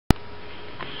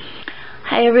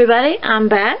Hi everybody, I'm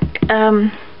back.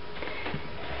 Done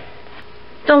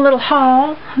a little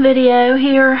haul video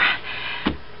here.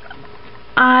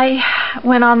 I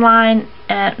went online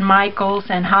at Michael's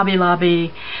and Hobby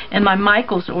Lobby, and my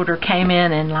Michael's order came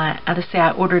in, and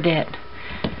I ordered it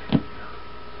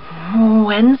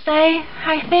Wednesday,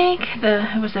 I think.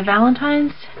 It was a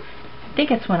Valentine's. I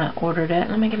think it's when I ordered it.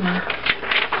 Let me get my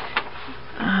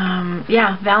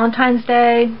yeah, Valentine's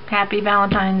Day. Happy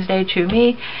Valentine's Day to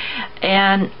me.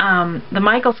 And the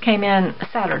Michaels came in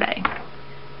Saturday.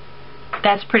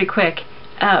 That's pretty quick.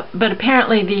 But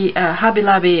apparently the Hobby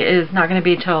Lobby is not going to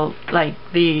be till like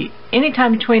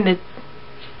anytime between the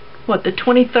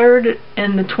 23rd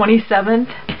and the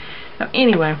 27th.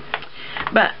 Anyway,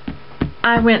 but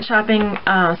I went shopping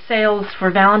sales for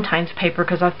Valentine's paper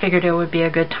because I figured it would be a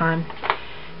good time.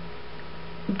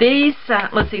 These,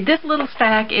 let's see, this little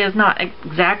stack is not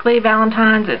exactly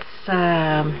Valentine's. It's,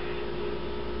 and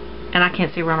I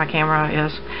can't see where my camera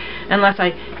is unless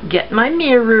I get my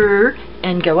mirror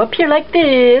and go up here like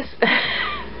this.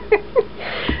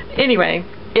 Anyway,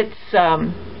 it's,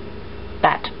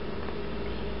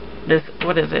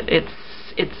 what is it?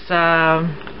 It's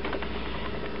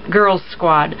Girls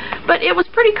Squad. But it was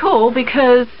pretty cool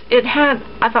because it had,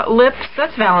 I thought, lips,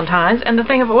 that's Valentine's, and the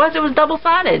thing of it was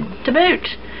double-sided to boot.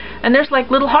 And there's like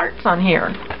little hearts on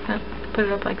here. Put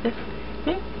it up like this.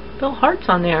 Yeah, little hearts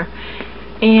on there.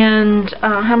 And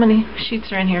how many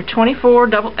sheets are in here? 24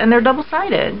 double, and they're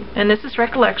double-sided. And this is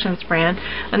Recollections brand,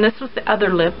 and this was the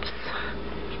other lips.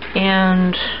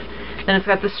 And then it's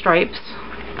got the stripes.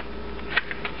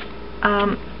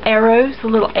 Arrows, the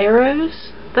little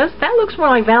arrows. That looks more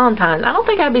like Valentine's. I don't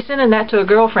think I'd be sending that to a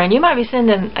girlfriend. You might be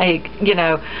sending a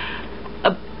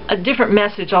different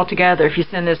message altogether if you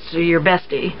send this to your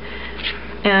bestie.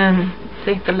 And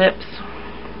see the lips.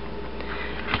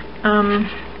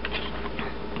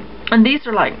 And these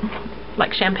are like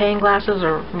champagne glasses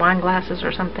or wine glasses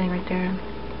or something right there.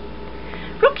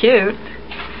 Real cute.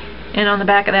 And on the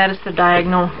back of that is the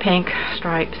diagonal pink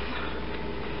stripes.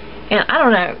 And I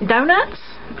don't know, donuts?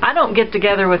 I don't get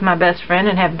together with my best friend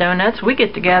and have donuts. We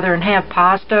get together and have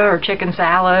pasta or chicken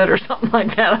salad or something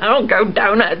like that. I don't go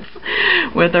donuts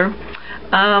with her.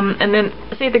 And then,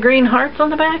 see the green hearts on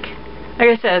the back?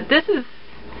 Like I said, this is,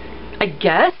 I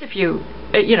guess, if you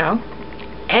know,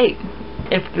 hey,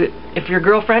 if your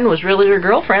girlfriend was really your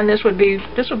girlfriend, this would be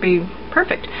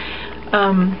perfect.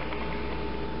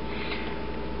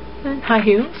 High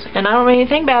heels. And I don't mean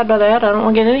anything bad by that. I don't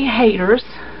want to get any haters.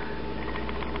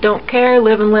 Don't care,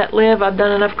 live and let live. I've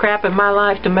done enough crap in my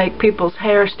life to make people's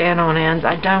hair stand on ends.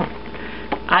 I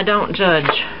don't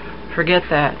judge. Forget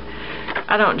that.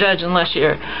 I don't judge unless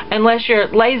you're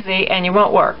lazy and you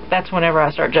won't work. That's whenever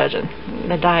I start judging.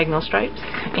 The diagonal stripes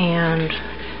and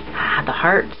the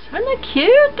hearts. Aren't they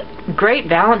cute? Great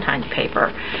Valentine's paper.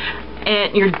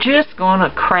 And you're just gonna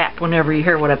crap whenever you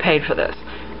hear what I paid for this.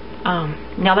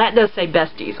 Now that does say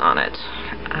Besties on it.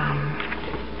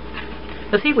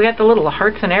 Let's see, we got the little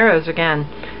hearts and arrows again.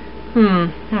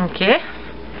 Okay.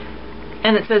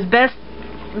 And it says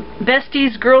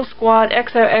Besties, Girl Squad,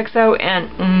 XOXO, and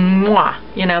mwah.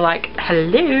 You know, like,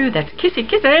 hello, that's kissy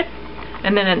kissy.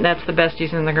 And then that's the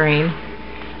Besties in the green.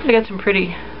 We got some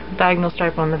pretty diagonal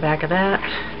stripe on the back of that.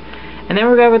 And then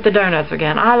we'll go with the donuts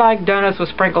again. I like donuts with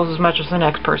sprinkles as much as the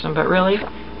next person, but really?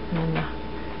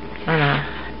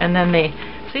 And then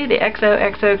see the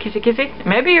XOXO kissy kissy?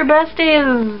 Maybe your bestie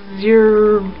is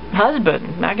your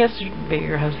husband. I guess it should be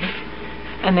your husband.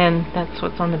 And then that's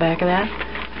what's on the back of that.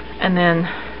 And then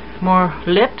more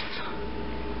lips.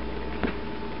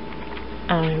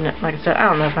 Like I said, I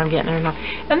don't know if I'm getting it or not.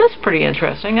 And that's pretty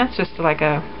interesting. That's just like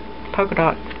a polka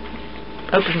dot,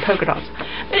 open polka dots.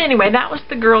 But anyway, that was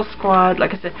the Girl Squad.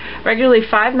 Like I said, regularly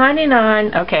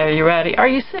 $5.99. Okay, are you ready? Are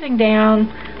you sitting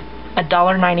down?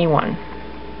 $1.91.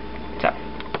 So,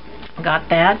 got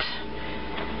that.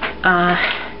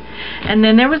 And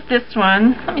then there was this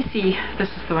one. Let me see. This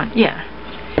is the one. Yeah.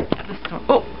 This is the one.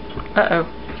 Oh. Uh-oh.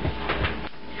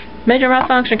 Major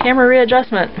malfunction. Camera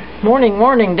readjustment.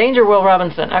 Warning. Danger, Will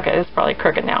Robinson. Okay, this is probably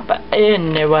crooked now. But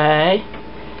anyway.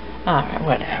 Alright,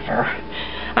 whatever.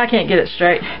 I can't get it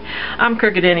straight. I'm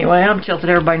crooked anyway. I'm tilted.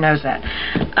 Everybody knows that.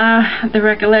 The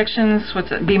Recollections.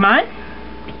 What's it? Be Mine?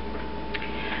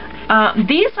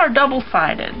 These are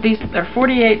double-sided. They're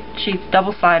 48 sheets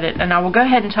double-sided, and I will go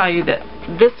ahead and tell you that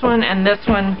this one and this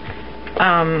one,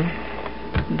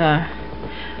 the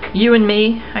You and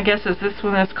Me, I guess is this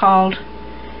one that's called,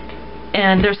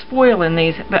 and there's foil in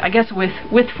these, but I guess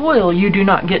with foil you do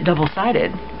not get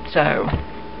double-sided. So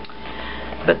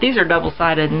But these are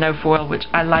double-sided and no foil, which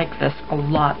I like this a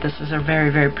lot. This is a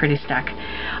very, very pretty stack.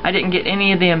 I didn't get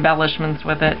any of the embellishments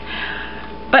with it.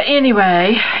 But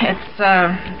anyway, it's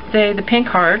the pink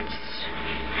hearts,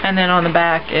 and then on the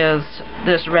back is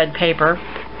this red paper.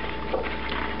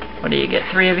 What do you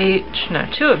get? 3 of each? No,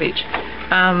 2 of each.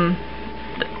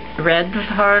 Red with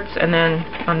hearts, and then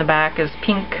on the back is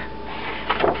pink.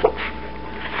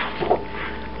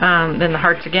 Then the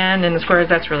hearts again in the squares.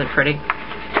 That's really pretty.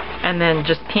 And then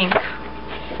just pink.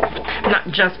 Not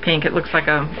just pink. It looks like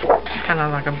a kind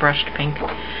of like a brushed pink.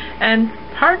 And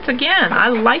hearts again. I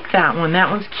like that one. That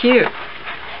one's cute.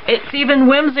 It's even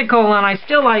whimsical, and I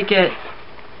still like it.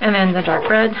 And then the dark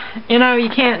red. You know, you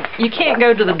can't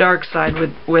go to the dark side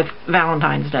with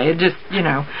Valentine's Day. It just, you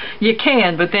know, you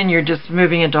can, but then you're just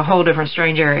moving into a whole different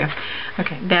strange area.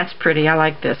 Okay, that's pretty. I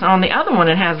like this. On the other one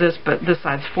it has this, but this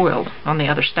side's foiled on the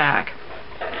other stack.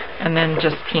 And then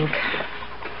just pink.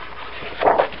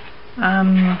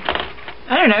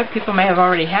 I don't know, people may have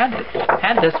already had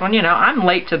this one. You know, I'm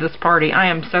late to this party. I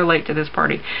am so late to this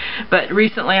party. But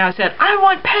recently I said, I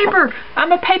want paper!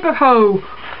 I'm a paper hoe!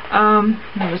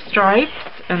 The stripes,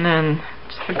 and then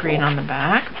just the green on the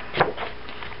back.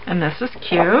 And this is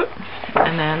cute.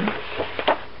 And then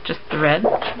just the red.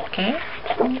 Okay.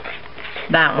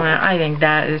 That one, I think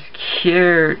that is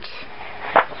cute.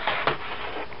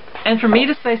 And for me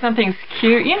to say something's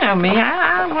cute, you know me,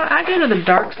 I go to the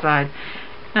dark side.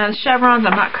 Now the chevrons,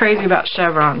 I'm not crazy about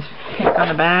chevrons. Pink on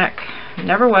the back.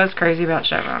 Never was crazy about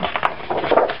chevrons.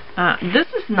 This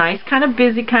is nice, kind of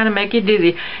busy, kind of make you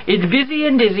dizzy. It's busy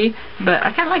and dizzy, but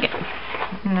I kind of like it.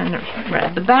 And then the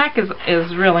red. The back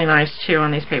is really nice too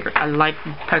on these papers. I like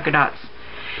polka dots.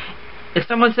 If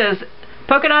someone says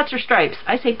polka dots or stripes,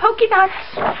 I say polka dots.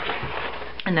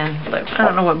 And then blue. I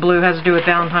don't know what blue has to do with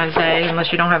Valentine's Day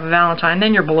unless you don't have a Valentine.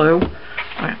 Then you're blue.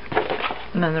 Okay.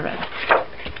 And then the red.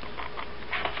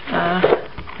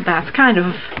 That's kind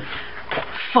of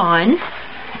fun.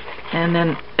 And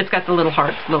then it's got the little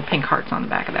hearts, little pink hearts on the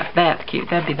back of that. That's cute.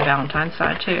 That'd be the Valentine's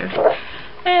side too.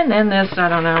 And then this, I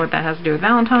don't know what that has to do with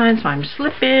Valentine's, so I'm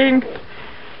slipping.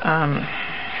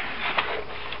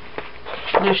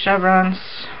 Blue chevrons.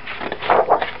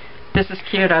 This is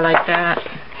cute. I like that.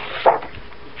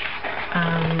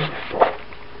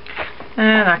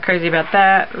 Not crazy about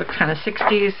that. It looks kind of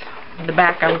 60s. The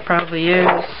back I would probably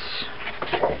use.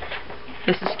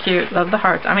 This is cute. Love the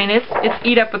hearts. I mean, it's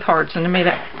eat up with hearts, and to me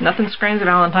that nothing screams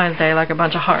Valentine's Day like a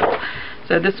bunch of hearts.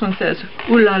 So this one says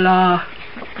ooh la la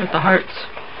with the hearts.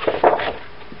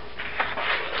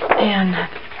 And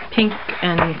pink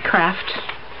and craft.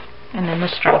 And then the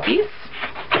stripies.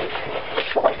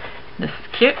 This is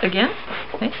cute again.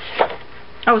 See?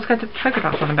 Oh, it's got the polka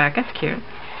dots on the back. That's cute.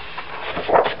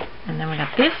 And then we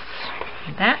got this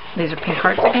and that. These are pink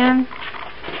hearts again.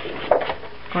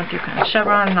 Going through kind of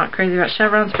chevron. Not crazy about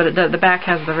chevrons, but it does, the back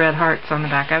has the red hearts on the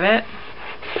back of it.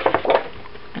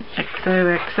 And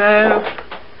XOXO.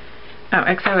 Oh,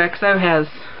 XOXO has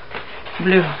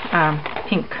blue,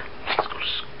 pink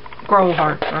scroll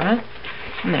hearts on it.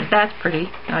 And then that's pretty.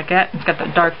 I like that. It's got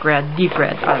the dark red, deep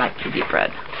red. I like the deep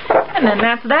red. And then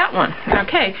that's that one.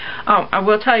 Okay. Oh, I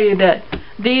will tell you that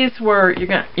these were, you're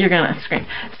gonna scream.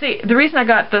 See, the reason I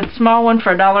got the small one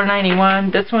for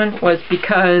 $1.91, this one, was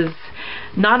because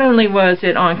not only was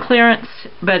it on clearance,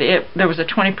 but there was a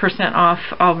 20% off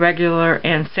all regular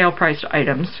and sale priced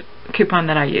items coupon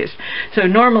that I used. So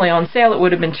normally on sale it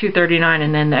would have been $2.39,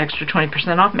 and then the extra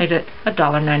 20% off made it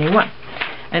 $1.91.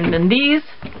 And then these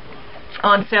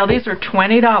on sale, these are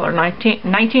 $20, $19.99,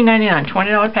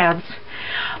 $20 pads.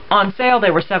 On sale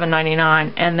they were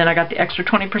 $7.99, and then I got the extra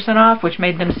 20% off, which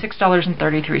made them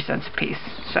 $6.33 a piece.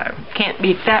 So can't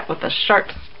beat that with a sharp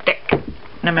stick,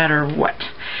 no matter what.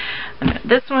 And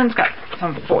this one's got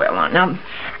some foil on. Now,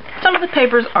 some of the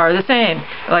papers are the same.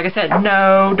 Like I said,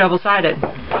 no double-sided.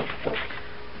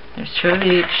 There's 2 of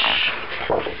each.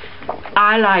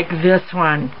 I like this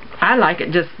one. I like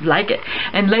it, just like it.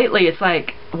 And lately it's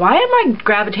like, why am I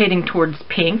gravitating towards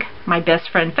pink? My best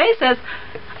friend Faye says,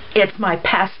 it's my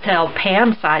pastel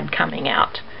Pam side coming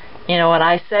out. You know what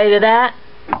I say to that?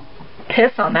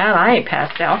 Piss on that, I ain't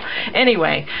pastel.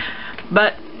 Anyway,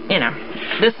 but, you know,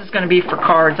 this is going to be for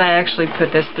cards. I actually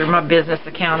put this through my business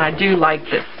account. I do like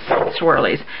this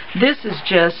swirlies. This is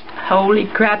just holy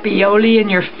crappy-oli in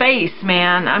your face,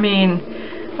 man. I mean,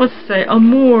 let's say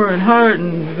amour and heart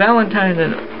and Valentine,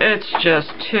 and it's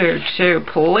just too,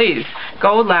 please.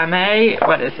 Gold lame,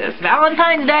 what is this?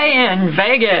 Valentine's Day in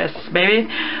Vegas, baby.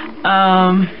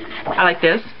 I like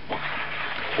this.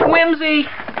 Whimsy.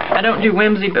 I don't do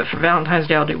whimsy, but for Valentine's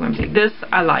Day I'll do whimsy. This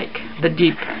I like, the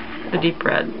deep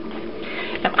red.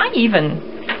 Am I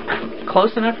even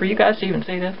close enough for you guys to even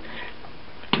see this?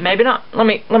 Maybe not. Let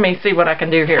me see what I can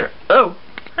do here. Oh,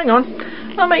 hang on.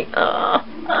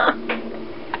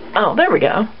 Oh, there we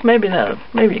go. Maybe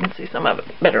you can see some of it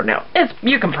better now.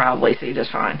 You can probably see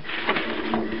just fine.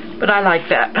 But I like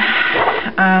that.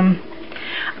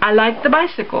 I like the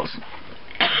bicycles.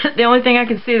 The only thing I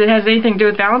can see that has anything to do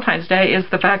with Valentine's Day is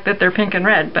the fact that they're pink and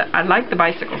red, but I like the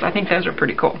bicycles. I think those are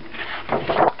pretty cool.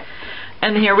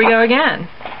 And here we go again.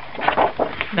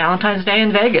 Valentine's Day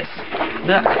in Vegas.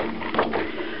 Look.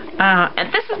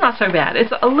 And this is not so bad.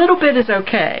 It's a little bit is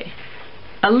okay.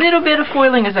 A little bit of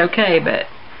foiling is okay, but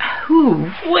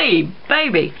ooh, wee,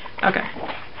 baby. Okay.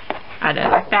 I did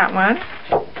like that one.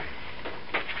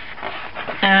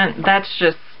 And that's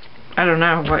just, I don't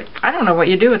know what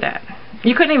you do with that.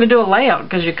 You couldn't even do a layout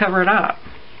because you cover it up.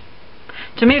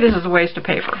 To me, this is a waste of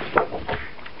paper.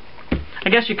 I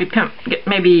guess you could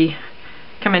maybe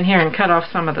come in here and cut off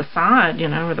some of the side, you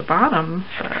know, or the bottom.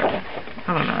 But I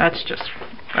don't know. That's just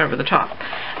over the top.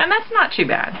 And that's not too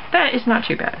bad. That is not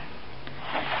too bad.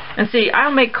 And see,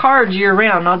 I'll make cards year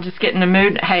round. I'll just get in the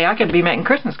mood. Hey, I could be making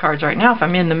Christmas cards right now if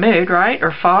I'm in the mood, right?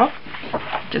 Or fall.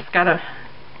 Just gotta...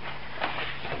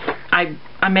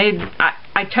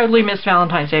 I totally missed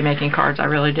Valentine's Day making cards. I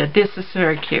really did. This is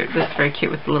very cute. This is very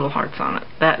cute with the little hearts on it.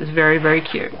 That is very, very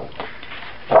cute.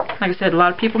 Like I said, a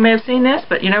lot of people may have seen this,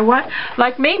 but you know what?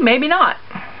 Like me, maybe not.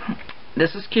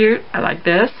 This is cute. I like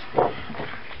this.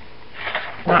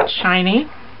 Not shiny.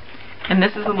 And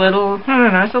this is a little, I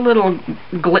don't know, it's a little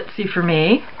glitzy for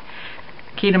me.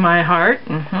 Key to my heart.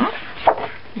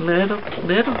 Little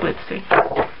glitzy.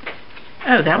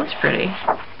 Oh, that one's pretty.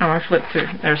 Oh, I flipped through.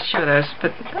 There's two of those,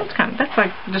 but that's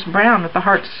like just brown with the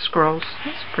heart scrolls.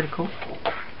 That's pretty cool.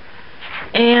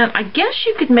 And I guess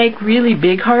you could make really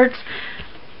big hearts.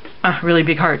 Really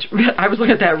big hearts. I was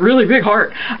looking at that really big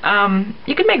heart.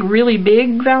 You could make really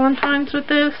big Valentines with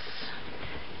this.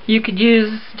 You could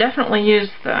definitely use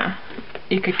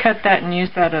you could cut that and use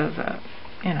that as a,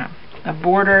 you know, a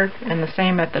border, and the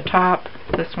same at the top.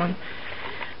 This one.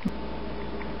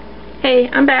 Hey,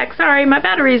 I'm back. Sorry, my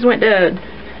batteries went dead.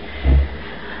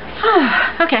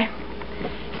 Okay.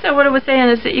 So what I was saying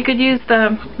is that you could use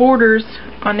the borders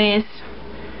on these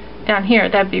down here.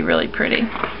 That'd be really pretty.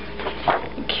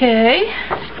 Okay.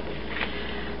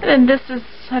 And then this is,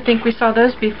 I think we saw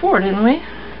those before, didn't we?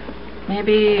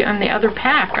 Maybe on the other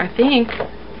pack, I think.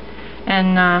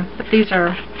 And, but these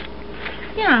are,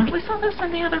 yeah, we saw this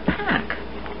on the other pack.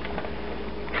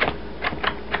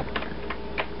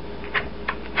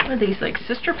 What are these, like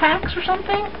sister packs or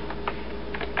something?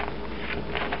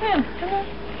 Yeah.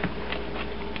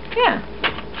 Yeah.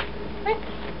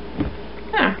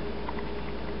 Yeah.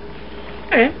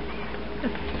 Okay.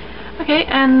 Okay,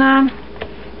 and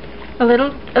a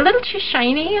little too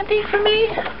shiny, I think, for me.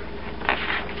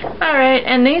 Alright,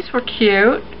 and these were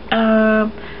cute.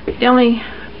 The only,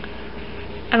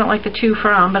 I don't like the two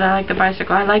from, but I like the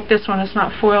bicycle. I like this one. It's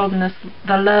not foiled, and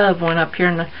the love one up here,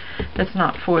 and that's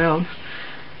not foiled.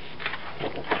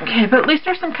 Okay, but at least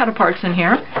there's some cut-aparts in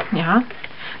here. Yeah.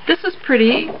 This is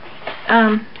pretty.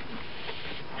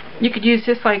 You could use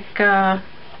this like a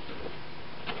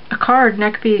card, and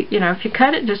that could be, you know, if you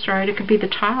cut it just right, it could be the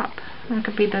top. That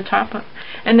could be the top.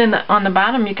 And then on the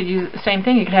bottom, you could use the same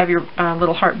thing. You could have your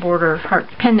little heart border, heart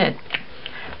pennant.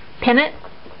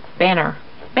 Banner.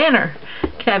 You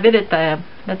could have it at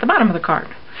the bottom of the card.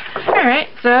 Alright,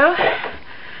 so...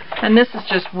 And this is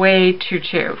just way too.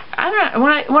 I don't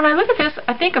know, when I look at this,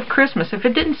 I think of Christmas. If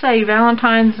it didn't say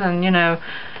Valentine's and, you know,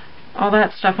 all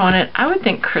that stuff on it, I would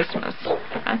think Christmas.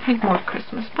 I think more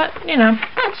Christmas. But, you know,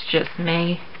 that's just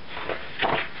me.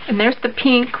 And there's the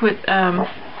pink with,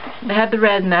 they had the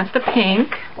red, and that's the pink.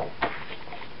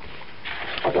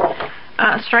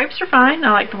 Stripes are fine.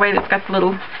 I like the way that it's got the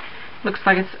little, looks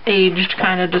like it's aged,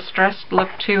 kind of distressed look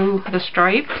to the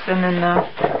stripes. And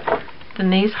then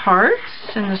these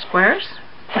hearts and the squares.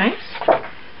 Nice.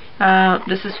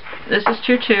 This is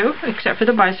 2-2, except for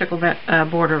the bicycle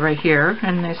border right here,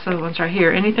 and these other ones right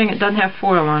here. Anything that doesn't have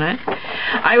foil on it.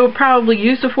 I will probably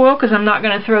use the foil because I'm not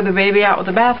going to throw the baby out with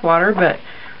the bath water, but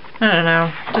I don't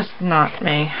know, just not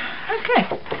me. Okay.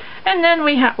 And then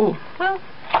we have, oh, well,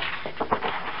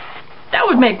 that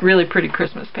would make really pretty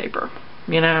Christmas paper,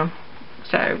 you know.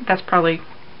 So that's probably,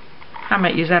 I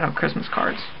might use that on Christmas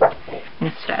cards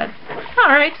instead.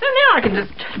 Alright, so now I can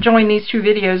just join these two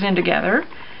videos in together.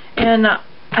 And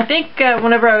I think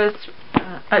whenever I was,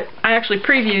 I actually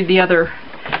previewed the other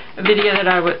video that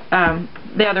I would,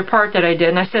 the other part that I did,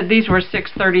 and I said these were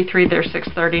 $6.33, they're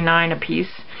 $6.39 a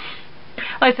piece.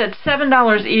 Like I said,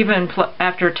 $7 even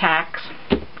after tax,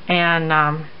 and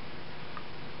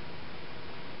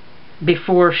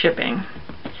before shipping.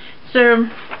 So,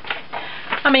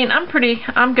 I mean, I'm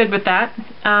good with that.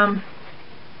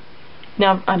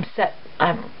 Now I'm set.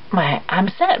 I'm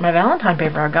set. My Valentine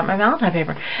paper. I've got my Valentine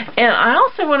paper, and I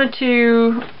also wanted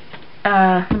to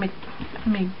let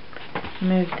me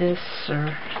move this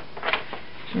or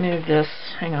move this.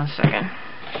 Hang on a second.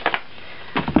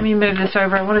 Let me move this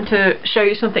over. I wanted to show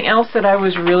you something else that I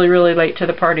was really late to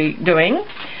the party doing.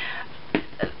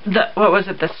 What was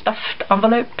it? The stuffed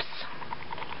envelopes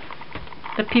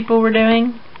that people were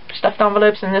doing. Stuffed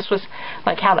envelopes, and this was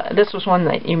like this was one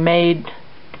that you made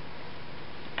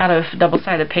out of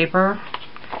double-sided paper.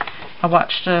 I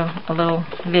watched a little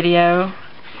video,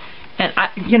 and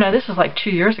you know, this is like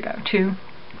 2 years ago, 2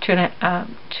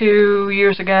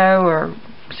 years ago, or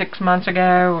 6 months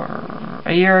ago, or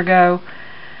a year ago.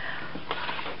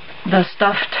 The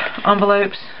stuffed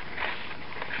envelopes,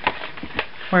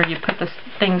 where you put the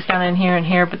things down in here and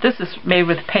here, but this is made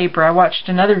with paper. I watched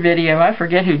another video, I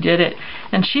forget who did it,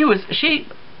 and she was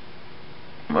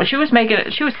making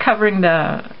it, she was covering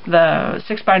the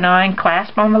 6x9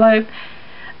 clasp envelope,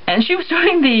 and she was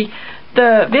doing the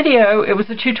video. It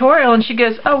was a tutorial, and she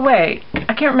goes, oh wait,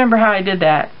 I can't remember how I did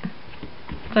that.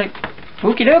 It's like,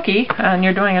 okie dokie, and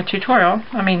you're doing a tutorial.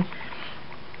 I mean,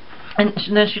 and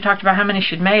then she talked about how many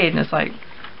she'd made, and it's like,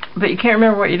 but you can't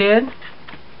remember what you did?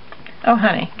 Oh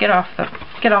honey, get off the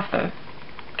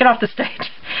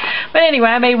stage. But anyway,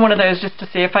 I made one of those just to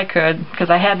see if I could, because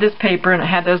I had this paper and I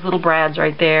had those little brads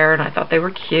right there, and I thought they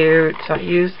were cute, so I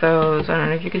used those. I don't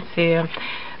know if you could see them,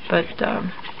 but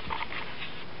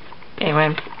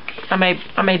anyway,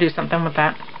 I may do something with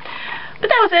that. But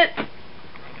that was it. That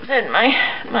was it.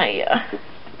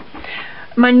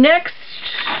 My next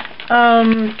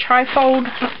trifold,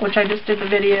 which I just did the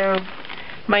video.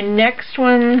 My next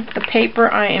one, the paper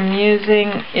I am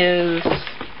using is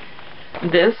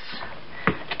this,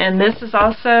 and this is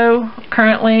also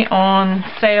currently on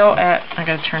sale at, I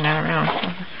gotta turn that around.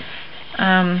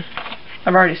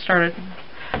 I've already started.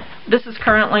 This is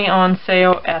currently on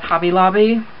sale at Hobby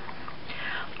Lobby.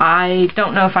 I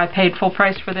don't know if I paid full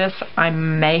price for this. I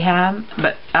may have,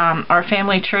 but Our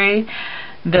Family Tree.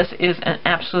 This is an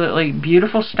absolutely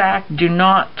beautiful stack. Do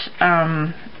not,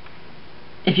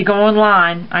 if you go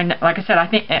online, like I said, I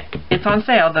think it's on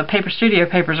sale. The Paper Studio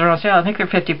papers are on sale. I think they're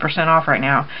 50% off right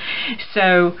now.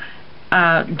 So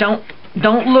don't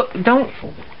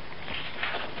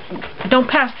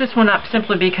pass this one up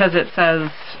simply because it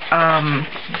says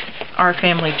Our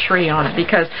Family Tree on it.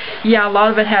 Because yeah, a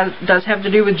lot of it does have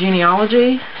to do with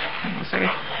genealogy.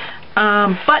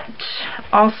 But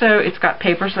also it's got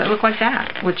papers that look like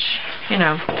that, which, you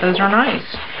know, those are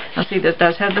nice. Now see, this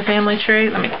does have the family tree.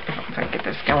 Let me, if I get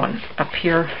this going up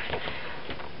here.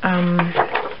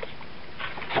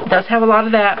 It does have a lot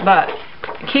of that, but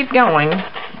keep going.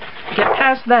 Get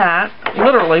past that.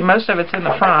 Literally, most of it's in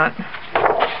the front.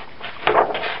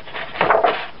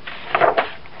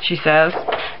 She says.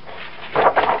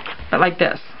 But like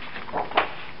this.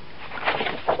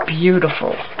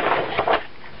 Beautiful.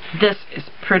 This is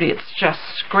pretty. It's just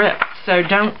script. So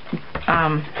don't,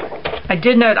 I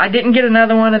did note I didn't get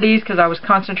another one of these because I was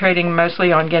concentrating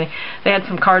mostly on getting, they had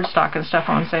some cardstock and stuff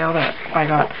on sale that I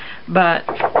got. But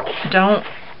don't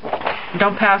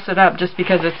pass it up just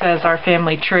because it says Our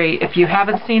Family Tree. If you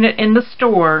haven't seen it in the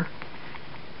store,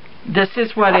 this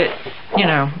is what it, you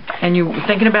know, and you're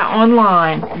thinking about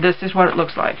online, this is what it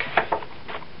looks like.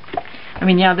 I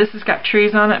mean, yeah, this has got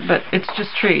trees on it, but it's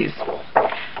just trees.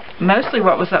 Mostly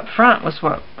what was up front was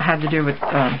what had to do with,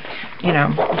 you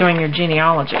know, doing your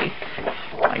genealogy.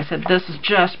 Like I said, this is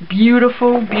just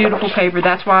beautiful, beautiful paper.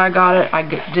 That's why I got it. I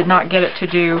did not get it to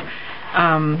do,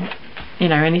 you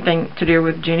know, anything to do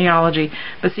with genealogy.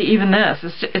 But see, even this,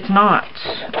 it's not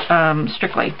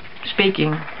strictly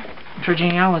speaking for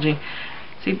genealogy.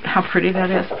 See how pretty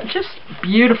that is? Just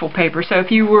beautiful paper. So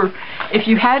if you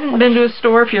hadn't been to a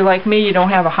store, if you're like me, you don't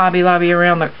have a Hobby Lobby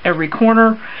around every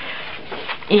corner,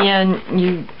 and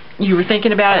you were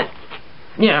thinking about it,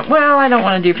 you know, well, I don't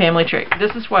want to do Family Tree.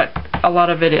 This is what a lot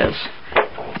of it is.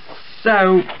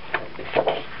 So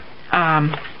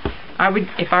I would,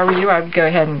 if I were you, I would go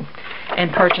ahead and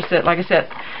purchase it. Like I said,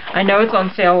 I know it's on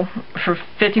sale for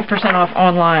 50% off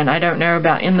online. I don't know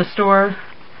about in the store,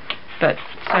 but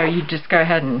so you just go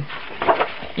ahead and,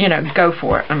 you know, go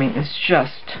for it. I mean, it's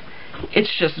just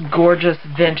gorgeous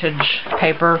vintage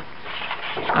paper.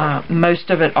 Most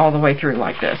of it all the way through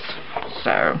like this.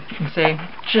 So, you can see,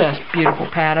 just beautiful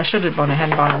pad. I should have gone ahead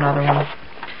and bought another one.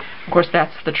 Of course,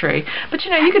 that's the tree. But,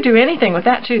 you know, you could do anything with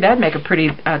that, too. That'd make a pretty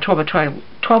 12 by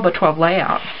 12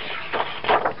 layout.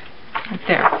 Right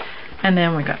there. And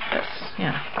then we got this.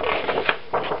 Yeah.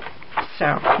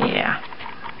 So, yeah.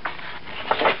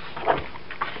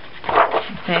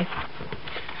 Okay.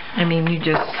 I mean, you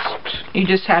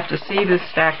just have to see this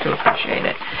stack to appreciate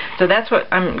it. So that's what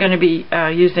I'm going to be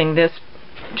using this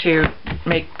to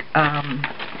make.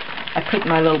 I put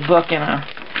my little book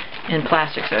in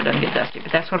plastic so it doesn't get dusty,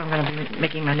 but that's what I'm going to be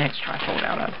making my next trifold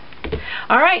out of.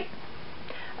 Alright,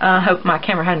 hope my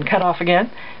camera hadn't cut off again.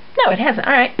 No, it hasn't.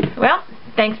 Alright, well,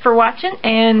 thanks for watching,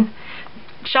 and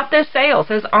shop those sales,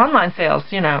 those online sales,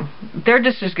 you know, they're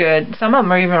just as good. Some of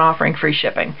them are even offering free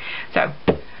shipping. So,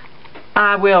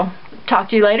 I will talk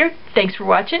to you later. Thanks for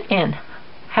watching, and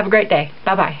have a great day.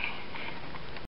 Bye-bye.